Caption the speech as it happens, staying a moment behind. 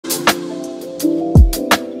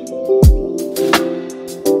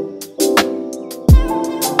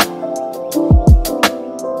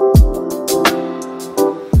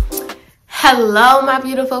Hello, my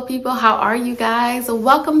beautiful people. How are you guys?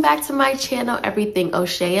 Welcome back to my channel, Everything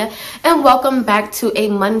Oshea, and welcome back to a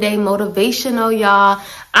Monday motivational, y'all.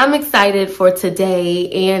 I'm excited for today,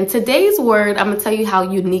 and today's word, I'm gonna tell you how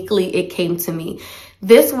uniquely it came to me.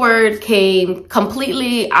 This word came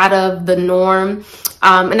completely out of the norm,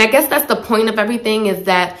 and I guess that's the point of everything, is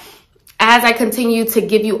that as I continue to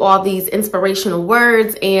give you all these inspirational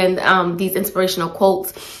words and these inspirational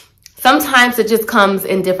quotes, sometimes it just comes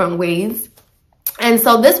in different ways. And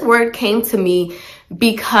so this word came to me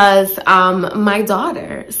because my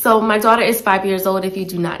daughter is 5 years old, if you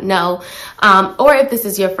do not know, or if this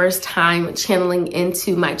is your first time channeling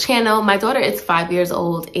into my channel. My daughter is 5 years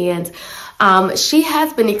old, and she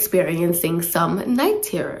has been experiencing some night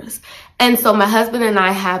terrors. And so my husband and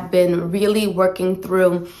I have been really working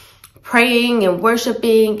through praying and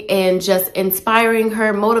worshiping and just inspiring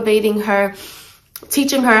her, motivating her,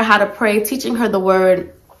 teaching her how to pray, teaching her the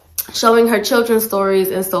word, showing her children's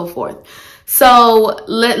stories, and so forth. So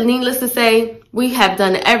needless to say, we have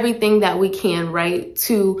done everything that we can, right,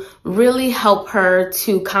 to really help her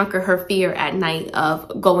to conquer her fear at night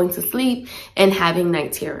of going to sleep and having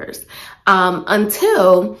night terrors.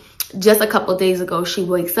 Until just a couple days ago, she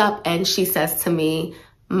wakes up and she says to me,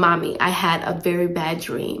 "Mommy, I had a very bad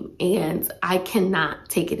dream and I cannot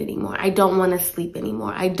take it anymore. I don't want to sleep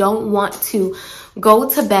anymore. I don't want to go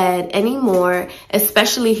to bed anymore,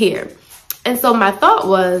 especially here." And so my thought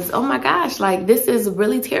was, oh my gosh, like, this is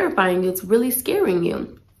really terrifying you. It's really scaring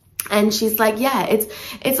you. And she's like, "Yeah,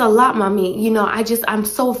 it's a lot, Mommy. You know, I'm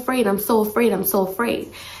so afraid. I'm so afraid. I'm so afraid."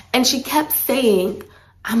 And she kept saying,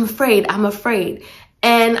 "I'm afraid. I'm afraid."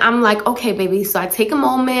 And I'm like, "Okay, baby." So I take a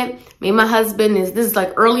moment. Me and my husband, this is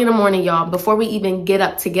like early in the morning, y'all, before we even get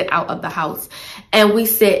up to get out of the house. And we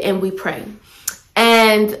sit and we pray.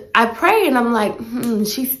 And I pray and I'm like,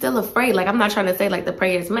 she's still afraid. Like, I'm not trying to say like the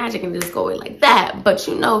prayer is magic and just go away like that. But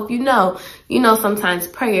you know, if you know, sometimes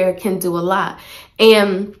prayer can do a lot.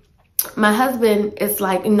 And my husband is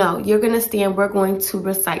like, "No, you're going to stand. We're going to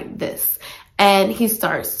recite this." And he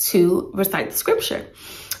starts to recite the scripture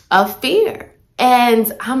of fear.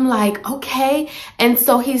 And I'm like, okay. And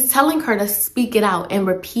so he's telling her to speak it out and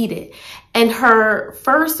repeat it. And her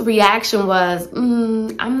first reaction was,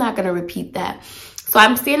 I'm not going to repeat that. So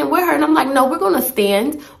I'm standing with her and I'm like, "No, we're going to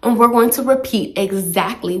stand and we're going to repeat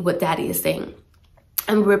exactly what Daddy is saying."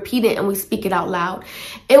 And we repeat it and we speak it out loud.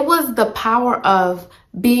 It was the power of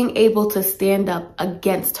being able to stand up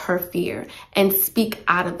against her fear and speak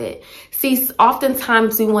out of it. See,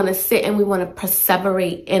 oftentimes we want to sit and we want to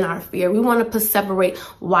perseverate in our fear. We want to perseverate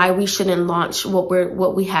why we shouldn't launch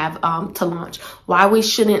what we have to launch, why we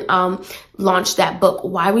shouldn't launch that book,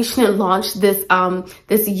 why we shouldn't launch this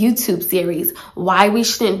YouTube series, why we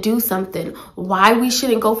shouldn't do something, why we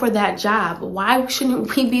shouldn't go for that job, why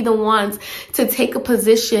shouldn't we be the ones to take a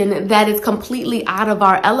position that is completely out of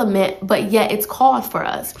our element, but yet it's called for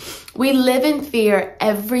us. We live in fear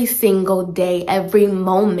every single day, every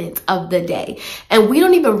moment of the day. And we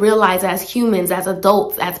don't even realize as humans, as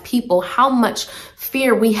adults, as people, how much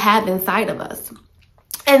fear we have inside of us.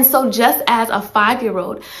 And so just as a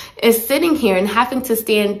 5-year-old is sitting here and having to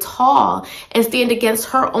stand tall and stand against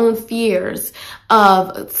her own fears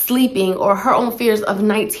of sleeping or her own fears of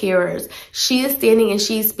night terrors, she is standing and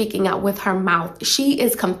she's speaking out with her mouth. She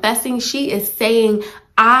is confessing. She is saying,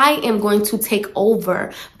 "I am going to take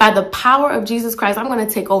over by the power of Jesus Christ. I'm going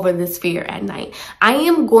to take over this fear at night. I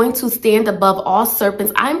am going to stand above all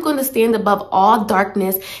serpents. I'm going to stand above all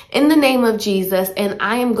darkness in the name of Jesus. And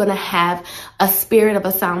I am going to have a spirit of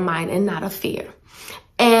a sound mind and not of fear."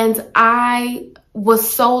 And I was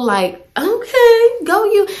so like, okay, go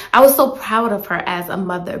you. I was so proud of her as a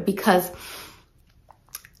mother, because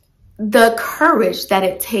the courage that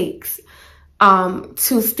it takes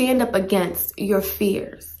to stand up against your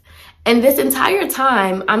fears. And this entire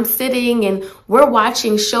time I'm sitting and we're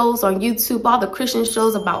watching shows on YouTube, all the Christian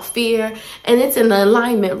shows about fear, and it's in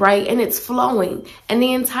alignment, right? And it's flowing. And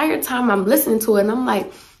the entire time I'm listening to it and I'm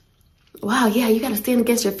like, wow, yeah, you got to stand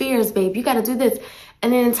against your fears, babe. You got to do this.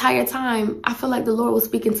 And the entire time I feel like the Lord was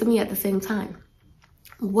speaking to me at the same time.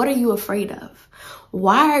 What are you afraid of?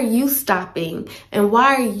 Why are you stopping? And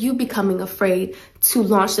why are you becoming afraid to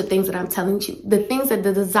launch the things that I'm telling you, the things that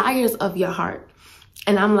the desires of your heart?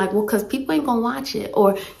 And I'm like, well, because people ain't gonna watch it.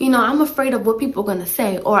 Or, you know, I'm afraid of what people are gonna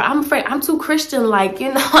say. Or I'm afraid I'm too Christian, like,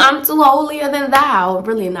 you know, I'm too holier than thou.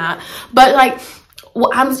 Really not. But like,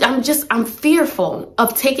 well, I'm fearful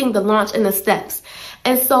of taking the launch and the steps.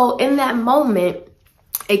 And so in that moment,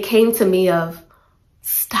 it came to me of,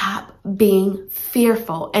 stop being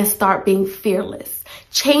fearful and start being fearless.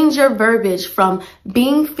 Change your verbiage from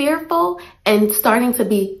being fearful and starting to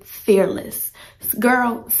be fearless.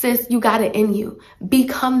 Girl, sis, you got it in you.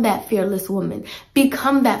 Become that fearless woman.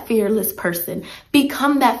 Become that fearless person.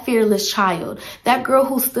 Become that fearless child. That girl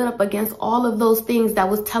who stood up against all of those things that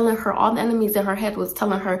was telling her, all the enemies in her head was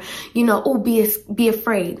telling her, you know, oh, be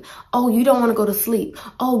afraid. Oh, you don't want to go to sleep.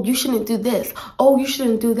 Oh, you shouldn't do this. Oh, you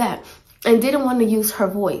shouldn't do that. And didn't want to use her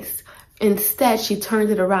voice. Instead, she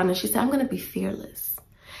turned it around and she said, I'm going to be fearless.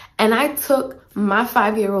 And I took my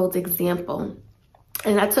 5-year-old's example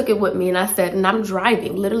and I took it with me and I said, and I'm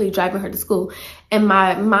driving, literally driving her to school. And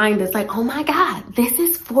my mind is like, oh my God, this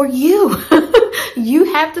is for you.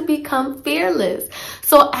 You have to become fearless.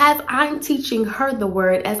 So as I'm teaching her the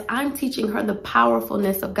word, as I'm teaching her the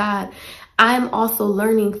powerfulness of God, I'm also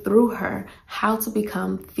learning through her how to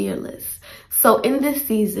become fearless. So in this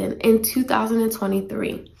season, in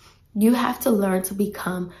 2023, you have to learn to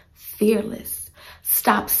become fearless.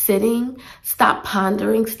 Stop sitting, stop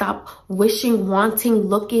pondering, stop wishing, wanting,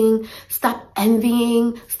 looking, stop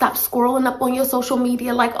envying, stop scrolling up on your social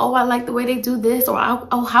media like, oh, I like the way they do this, or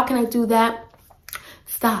oh, how can I do that?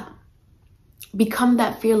 Stop. Become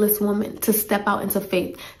that fearless woman to step out into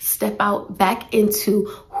faith. Step out back into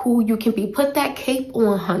who you can be. Put that cape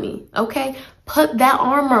on, honey, okay? Put that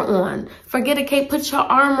armor on. Forget a cape, put your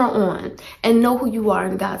armor on and know who you are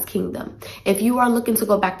in God's kingdom. If you are looking to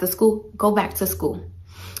go back to school, go back to school.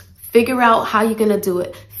 Figure out how you're going to do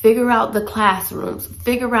it. Figure out the classrooms.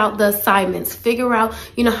 Figure out the assignments. Figure out,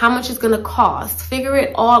 you know, how much it's going to cost. Figure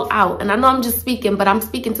it all out. And I know I'm just speaking, but I'm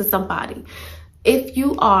speaking to somebody. If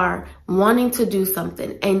you are wanting to do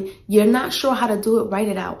something and you're not sure how to do it, write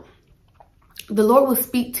it out. The Lord will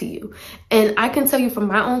speak to you. And I can tell you from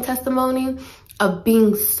my own testimony of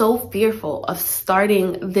being so fearful of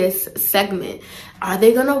starting this segment. Are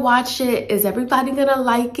they going to watch it? Is everybody going to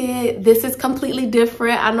like it? This is completely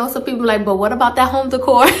different. I know some people are like, but what about that home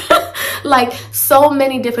decor? Like so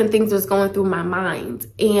many different things was going through my mind.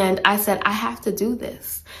 And I said, I have to do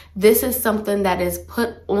this. This is something that is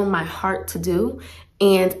put on my heart to do.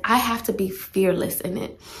 And I have to be fearless in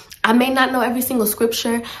it. I may not know every single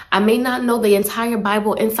scripture. I may not know the entire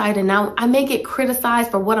Bible inside and out. I may get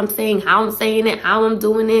criticized for what I'm saying, how I'm saying it, how I'm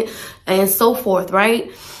doing it, and so forth,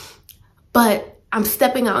 right? But I'm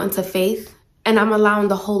stepping out into faith and I'm allowing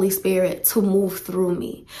the Holy Spirit to move through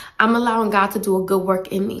me. I'm allowing God to do a good work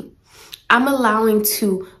in me. I'm allowing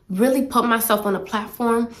to really put myself on a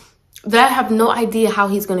platform that I have no idea how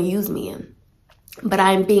He's going to use me in. But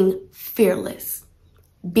I am being fearless.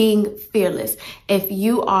 Being fearless. If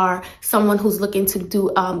you are someone who's looking to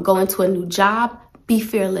go into a new job, be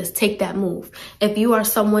fearless. Take that move. If you are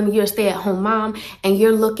someone, you're a stay-at-home mom and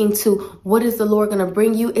you're looking to, what is the Lord going to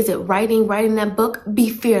bring you? Is it writing that book? Be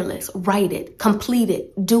fearless. Write it. Complete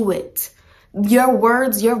it. Do it. Your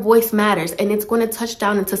words, your voice matters, and it's going to touch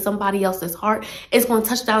down into somebody else's heart. It's going to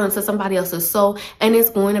touch down into somebody else's soul, and it's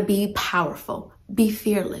going to be powerful. Be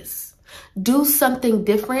fearless. Do something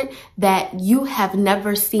different that you have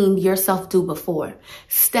never seen yourself do before.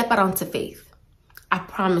 Step out onto faith. I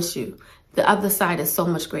promise you, the other side is so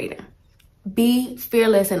much greater. Be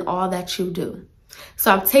fearless in all that you do.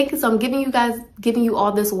 So I'm giving you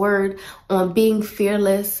all this word on being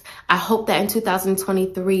fearless. I hope that in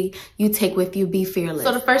 2023, you take with you, be fearless.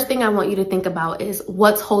 So the first thing I want you to think about is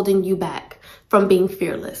what's holding you back from being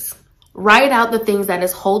fearless. Write out the things that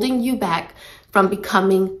is holding you back from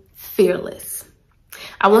becoming fearless.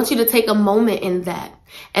 I want you to take a moment in that.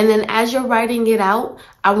 And then as you're writing it out,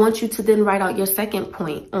 I want you to then write out your second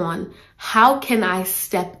point on how can I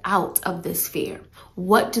step out of this fear?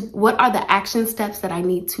 What are the action steps that I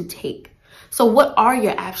need to take? So what are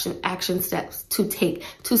your action steps to take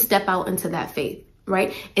to step out into that faith,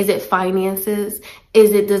 right? Is it finances?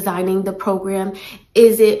 Is it designing the program?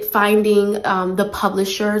 Is it finding the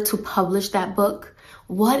publisher to publish that book?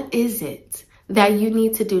 What is it that you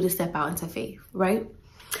need to do to step out into faith, right?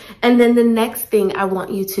 And then the next thing I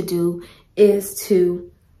want you to do is to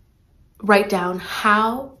write down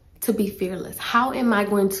how to be fearless. How am I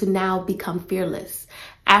going to now become fearless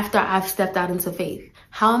after I've stepped out into faith?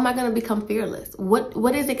 How am I going to become fearless?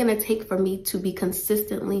 What is it going to take for me to be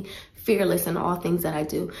consistently fearless in all things that I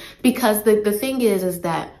do? Because the thing is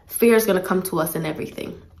that fear is going to come to us in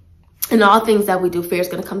everything. In all things that we do, fear is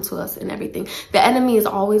going to come to us in everything. The enemy is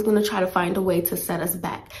always going to try to find a way to set us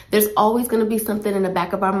back. There's always going to be something in the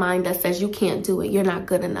back of our mind that says you can't do it. You're not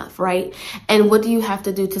good enough, right? And what do you have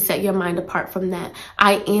to do to set your mind apart from that?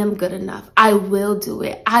 I am good enough. I will do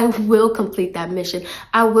it. I will complete that mission.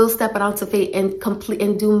 I will step out to faith and complete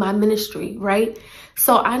and do my ministry, right?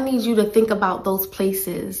 So I need you to think about those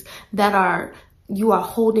places that you are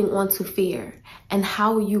holding on to fear, and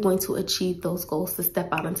how are you going to achieve those goals to step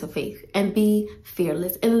out into faith and be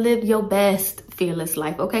fearless and live your best fearless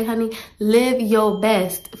life. Okay, honey? Live your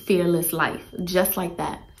best fearless life. Just like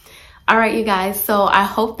that. All right, you guys. So I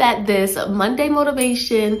hope that this Monday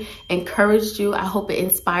motivation encouraged you. I hope it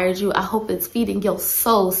inspired you. I hope it's feeding your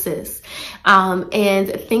soul, sis.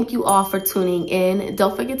 And thank you all for tuning in.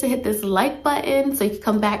 Don't forget to hit this like button so you can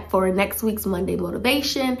come back for next week's Monday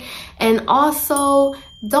motivation. And also,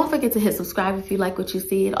 don't forget to hit subscribe if you like what you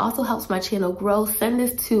see. It also helps my channel grow. Send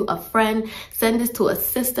this to a friend. Send this to a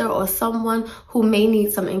sister or someone who may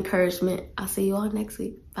need some encouragement. I'll see you all next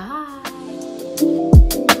week. Bye.